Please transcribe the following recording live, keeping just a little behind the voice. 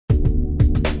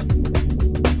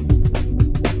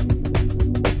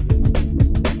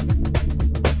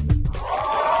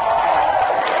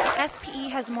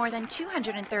more than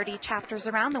 230 chapters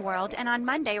around the world, and on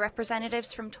Monday,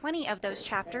 representatives from 20 of those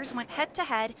chapters went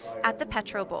head-to-head at the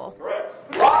Petro Bowl.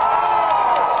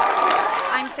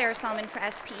 I'm Sarah Salmon for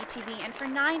SPE TV, and for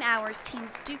 9 hours,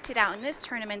 teams duked it out in this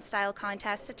tournament-style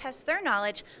contest to test their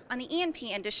knowledge on the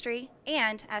E&P industry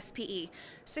and SPE.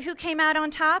 So who came out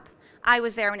on top? I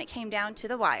was there when it came down to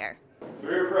the wire.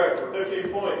 You're correct for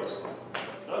 15 points.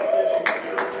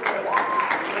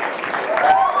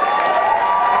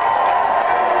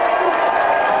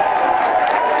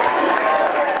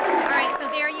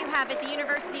 The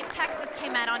University of Texas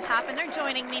came out on top, and they're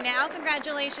joining me now.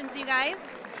 Congratulations, you guys.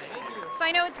 So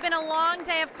I know it's been a long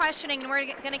day of questioning, and we're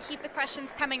going to keep the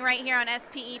questions coming right here on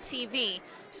SPE TV.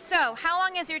 So how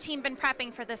long has your team been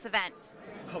prepping for this event?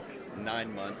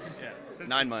 9 months. Yeah.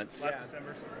 9 months. Last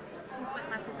December. Since when?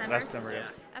 Last December? Last December,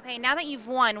 yeah. Okay, now that you've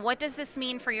won, what does this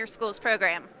mean for your school's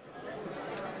program?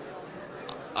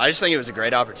 I just think it was a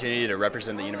great opportunity to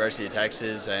represent the University of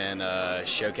Texas and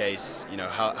showcase,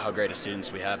 how great of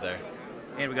students we have there.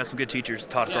 And we got some good teachers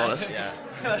taught us all this.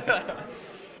 Yeah.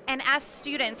 And as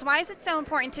students, why is it so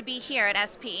important to be here at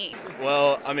SPE?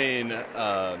 Well, I mean,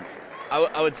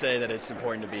 I would say that it's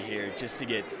important to be here just to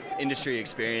get industry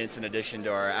experience in addition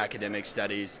to our academic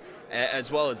studies,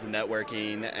 as well as the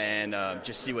networking and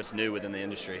just see what's new within the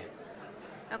industry.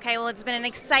 Okay, well, it's been an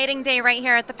exciting day right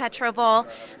here at the Petro Bowl.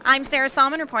 I'm Sarah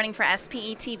Salmon reporting for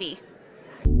SPE TV.